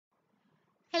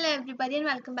Hello everybody and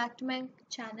welcome back to my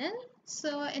channel.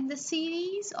 So in the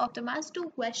series of the must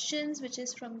do questions which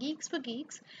is from Geeks for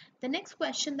Geeks, the next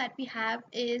question that we have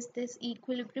is this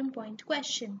equilibrium point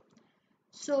question.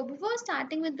 So before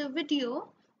starting with the video,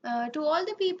 to all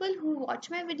the people who watch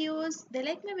my videos, they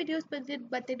like my videos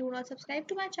but they do not subscribe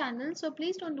to my channel. So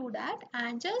please don't do that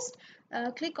and just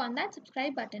click on that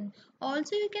subscribe button.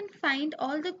 Also, you can find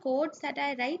all the codes that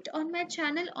I write on my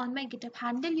channel on my GitHub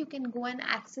handle. You can go and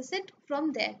access it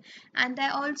from there. And I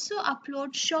also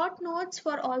upload short notes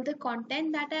for all the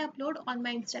content that I upload on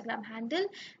my Instagram handle.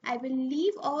 I will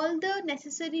leave all the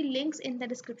necessary links in the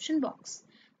description box.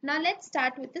 Now let's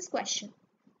start with this question.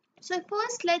 So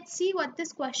first let's see what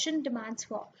this question demands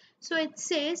for. So it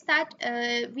says that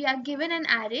we are given an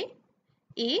array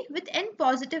A with n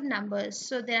positive numbers.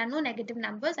 So there are no negative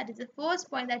numbers. That is the first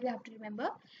point that we have to remember.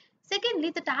 Secondly,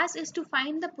 the task is to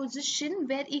find the position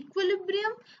where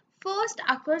equilibrium first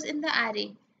occurs in the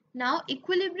array. Now,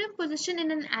 equilibrium position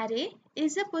in an array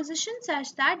is a position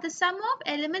such that the sum of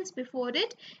elements before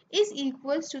it is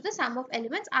equals to the sum of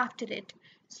elements after it.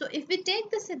 So if we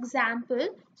take this example,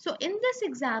 so in this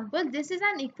example, this is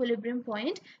an equilibrium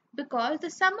point because the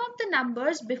sum of the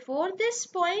numbers before this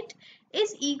point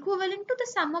is equivalent to the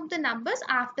sum of the numbers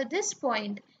after this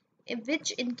point,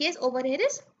 which in case over here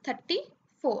is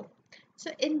 34.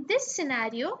 So in this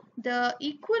scenario, the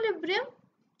equilibrium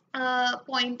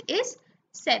point is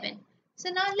 7. So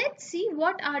now let's see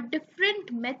what are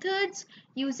different methods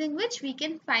using which we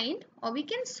can find or we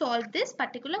can solve this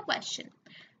particular question.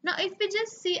 Now if we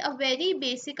just see a very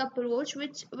basic approach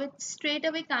which straight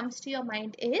away comes to your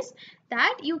mind is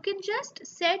that you can just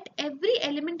set every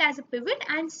element as a pivot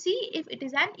and see if it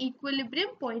is an equilibrium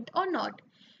point or not.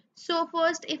 So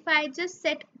first if I just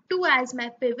set 2 as my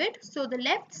pivot, so the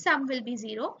left sum will be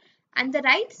 0 and the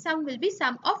right sum will be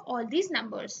sum of all these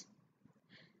numbers.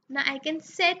 Now I can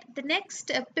set the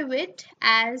next pivot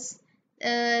as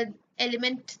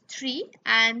element 3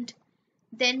 and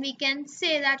then we can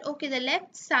say that okay, the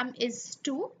left sum is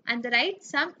 2 and the right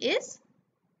sum is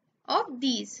of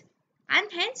these, and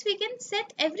hence we can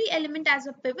set every element as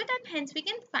a pivot and hence we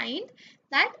can find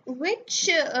that which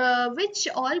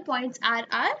all points are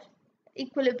our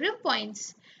equilibrium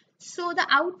points. So the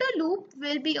outer loop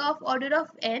will be of order of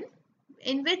n,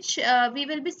 in which we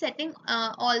will be setting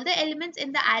all the elements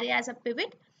in the array as a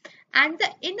pivot, and the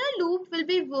inner loop will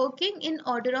be working in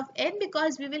order of n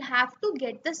because we will have to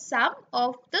get the sum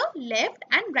of the left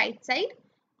and right side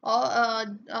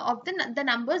of the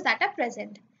numbers that are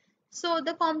present. So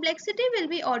the complexity will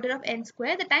be order of n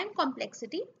square, the time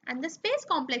complexity, and the space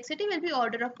complexity will be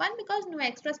order of 1 because no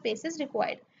extra space is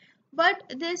required. But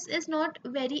this is not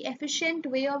very efficient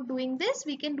way of doing this.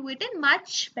 We can do it in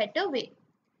much better way.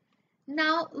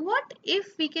 Now what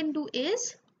if we can do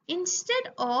is,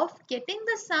 instead of getting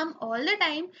the sum all the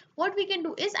time, what we can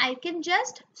do is I can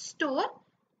just store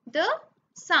the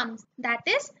sums. That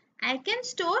is, I can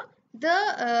store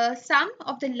the sum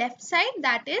of the left side,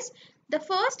 that is the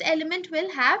first element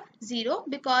will have 0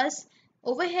 because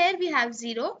over here we have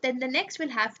 0, then the next will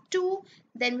have 2,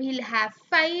 then we'll have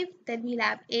 5, then we'll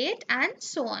have 8 and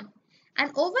so on.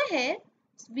 And over here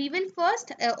we will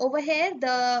first over here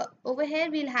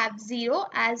we'll have 0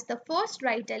 as the first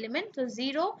right element, so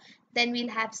 0, then we'll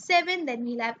have 7, then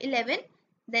we'll have 11,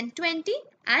 then 20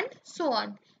 and so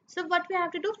on. So what we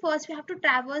have to do, first we have to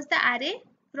traverse the array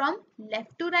from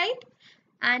left to right,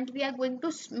 and we are going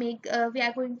to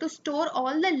store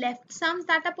all the left sums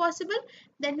that are possible.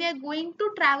 Then we are going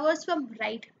to traverse from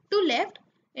right to left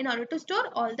in order to store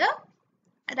all the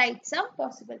right sum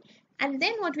possible. And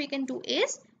then what we can do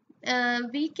is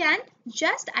we can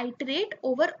just iterate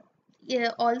over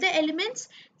all the elements,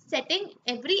 setting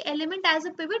every element as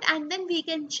a pivot, and then we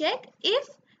can check if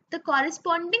the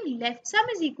corresponding left sum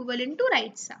is equivalent to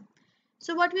right sum.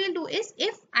 So what we will do is,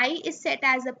 if I is set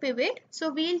as a pivot,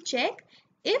 so we will check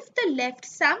if the left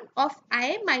sum of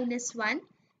I minus 1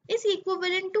 is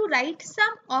equivalent to right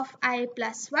sum of I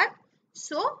plus 1.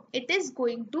 So it is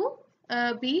going to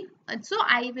so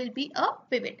I will be a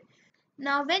pivot.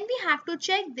 Now when we have to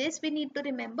check this, we need to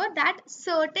remember that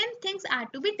certain things are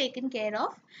to be taken care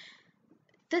of.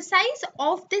 The size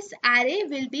of this array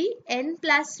will be n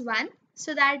plus 1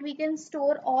 so that we can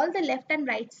store all the left and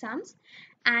right sums,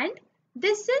 and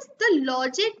this is the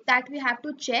logic that we have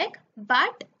to check.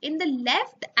 But in the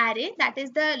left array, that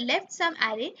is the left sum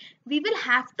array, we will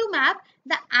have to map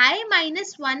the I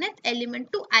minus 1th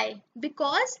element to I,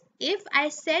 because if I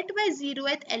set my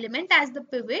 0th element as the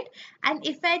pivot and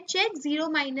if I check 0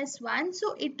 minus 1,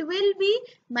 so it will be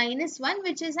minus 1,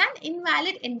 which is an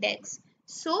invalid index.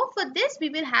 So for this we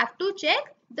will have to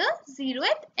check the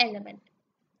 0th element.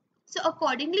 So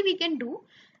accordingly we can do.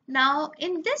 Now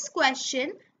in this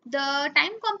question, the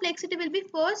time complexity will be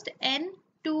first n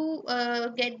to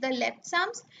get the left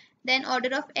sums, then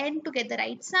order of n to get the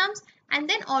right sums, and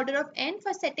then order of n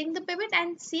for setting the pivot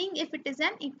and seeing if it is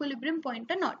an equilibrium point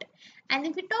or not. And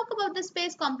if we talk about the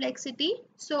space complexity,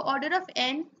 so order of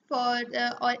n for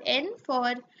or n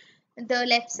for the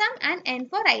left sum and n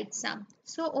for right sum.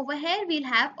 So over here we'll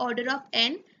have order of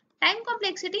n time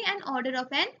complexity and order of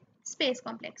n space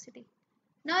complexity.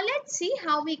 Now let's see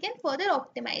how we can further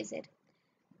optimize it.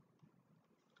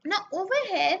 Now over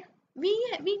here we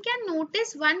can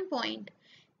notice one point.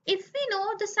 If we know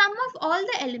the sum of all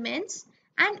the elements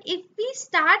and if we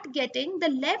start getting the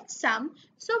left sum,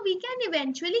 so we can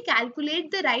eventually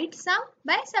calculate the right sum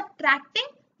by subtracting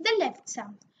the left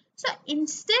sum. So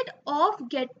instead of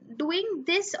doing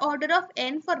this order of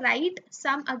n for right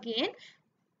sum again,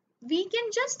 we can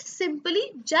just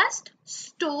simply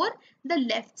store the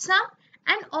left sum,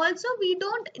 and also we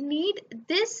don't need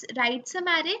this right sum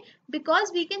array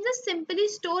because we can just simply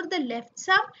store the left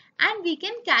sum and we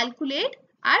can calculate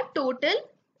our total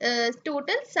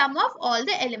sum of all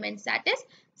the elements, that is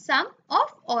sum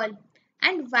of all.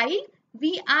 And while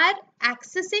we are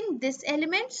accessing this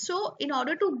element, so in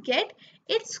order to get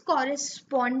its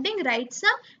corresponding right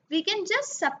sum, we can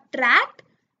just subtract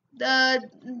the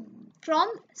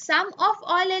from sum of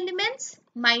all elements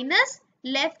minus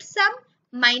left sum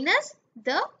minus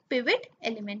the pivot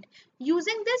element.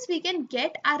 Using this we can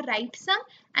get our right sum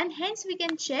and hence we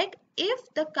can check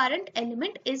if the current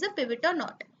element is a pivot or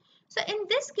not. So in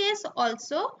this case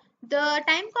also the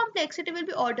time complexity will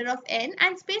be order of n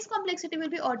and space complexity will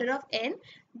be order of n.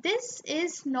 This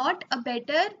is not a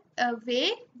better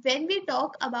way when we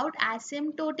talk about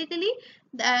asymptotically.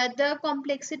 The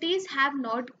complexities have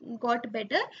not got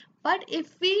better, but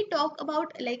if we talk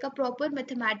about like a proper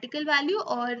mathematical value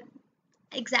or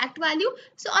exact value,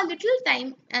 so a little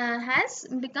time has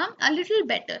become a little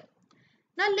better.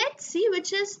 Now let's see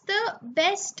which is the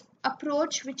best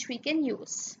approach which we can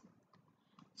use.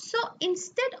 So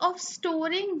instead of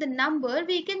storing the number,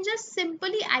 we can just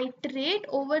simply iterate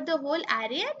over the whole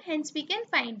array and hence we can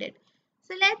find it.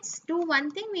 So let's do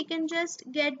one thing. We can just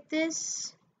get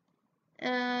this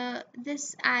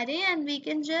this array and we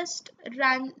can just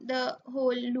run the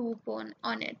whole loop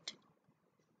on it.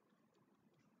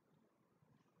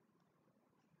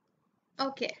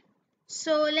 Okay,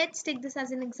 so let's take this as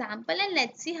an example and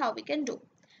let's see how we can do.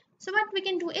 So what we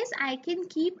can do is I can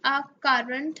keep our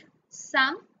current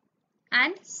sum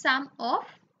and sum of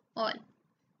all.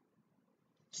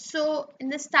 So in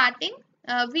the starting,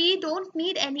 we don't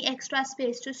need any extra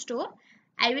space to store.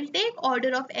 I will take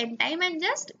order of n time and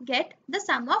just get the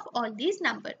sum of all these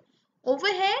numbers. Over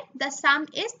here, the sum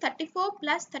is 34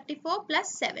 plus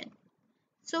 7.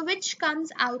 So which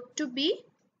comes out to be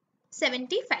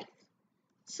 75.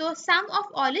 So sum of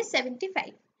all is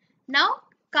 75. Now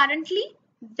currently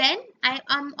when I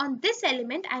am on this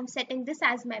element, I am setting this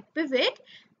as my pivot.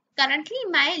 Currently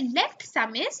my left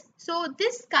sum is, so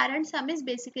this current sum is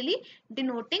basically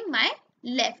denoting my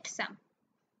left sum.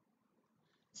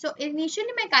 So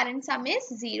initially my current sum is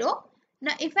 0.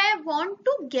 Now if I want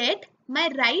to get my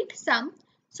right sum,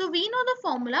 so we know the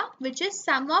formula which is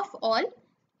sum of all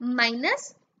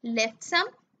minus left sum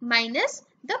minus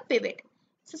the pivot.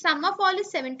 So sum of all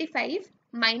is 75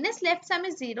 minus left sum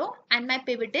is 0 and my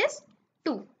pivot is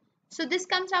 2. So this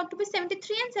comes out to be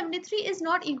 73 and 73 is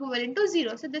not equivalent to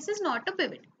 0. So this is not a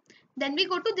pivot. Then we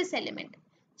go to this element.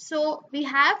 So we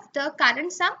have the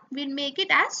current sum, we'll make it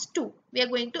as 2. We are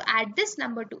going to add this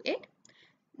number to it.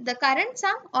 The current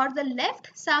sum or the left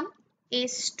sum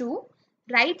is 2.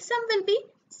 Right sum will be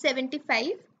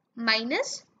 75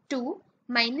 minus 2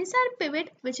 minus our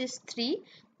pivot which is 3.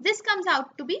 This comes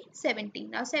out to be 70.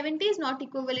 Now 70 is not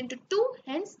equivalent to 2,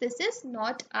 hence this is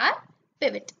not our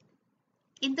pivot.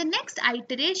 In the next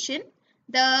iteration,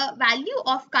 the value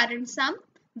of current sum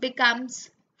becomes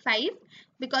 5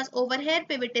 because over here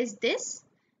pivot is this.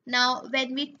 Now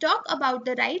when we talk about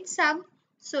the right sum,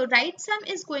 so right sum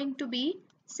is going to be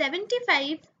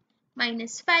 75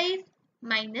 minus 5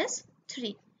 minus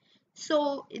 3.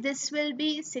 So this will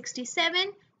be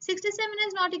 67. 67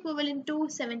 is not equivalent to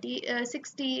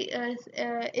 60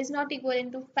 is not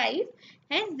equivalent to 5.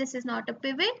 Hence this is not a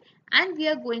pivot and we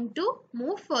are going to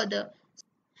move further.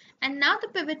 And now the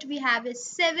pivot we have is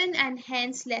 7 and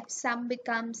hence left sum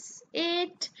becomes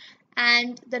 8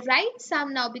 and the right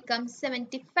sum now becomes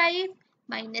 75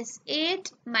 minus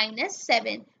 8 minus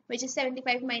 7, which is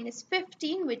 75 minus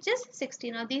 15, which is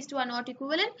 60. Now these two are not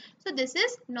equivalent, so this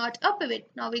is not a pivot.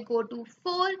 Now we go to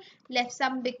 4, left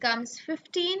sum becomes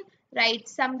 15, right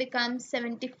sum becomes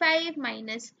 75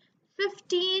 minus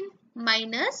 15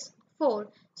 minus 4.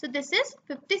 So this is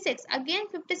 56. Again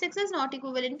 56 is not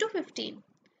equivalent to 15.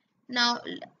 Now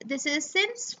this is,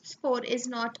 since 4 is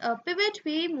not a pivot,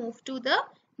 we move to the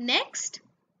next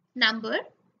number.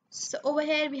 So over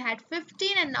here we had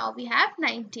 15 and now we have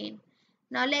 19.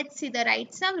 Now let's see the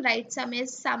right sum. Right sum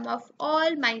is sum of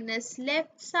all minus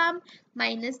left sum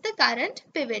minus the current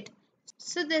pivot.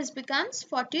 So this becomes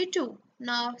 42.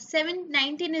 Now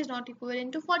 19 is not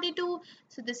equivalent to 42.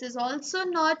 So this is also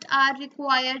not our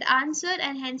required answer,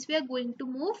 and hence we are going to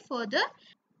move further.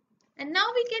 And now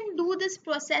we can do this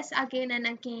process again and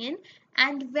again.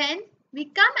 And when we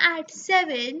come at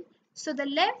 7, so the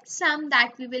left sum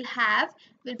that we will have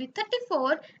will be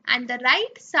 34 and the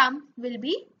right sum will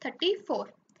be 34.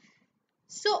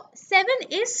 So 7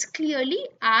 is clearly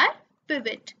our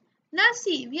pivot. Now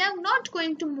see, we are not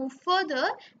going to move further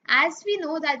as we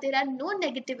know that there are no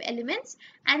negative elements,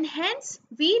 and hence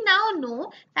we now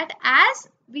know that as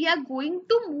we are going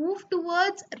to move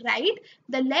towards right,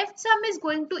 the left sum is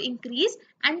going to increase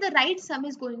and the right sum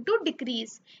is going to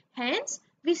decrease. Hence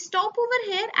we stop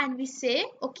over here and we say,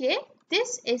 okay,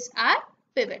 this is our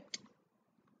pivot.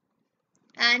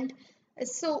 And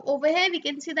so over here we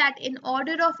can see that in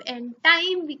order of n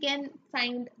time we can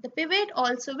find the pivot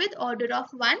also with order of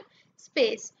 1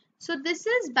 space. So this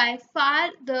is by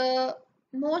far the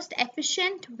most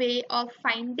efficient way of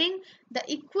finding the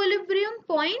equilibrium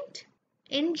point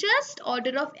in just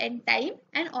order of n time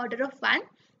and order of 1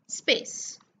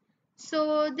 space.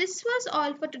 So this was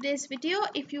all for today's video.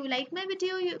 If you like my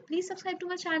video, please subscribe to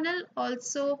my channel.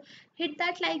 Also hit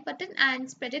that like button and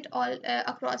spread it all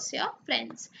across your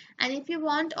friends. And if you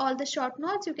want all the short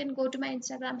notes, you can go to my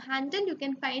Instagram handle. You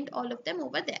can find all of them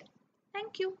over there.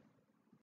 Thank you.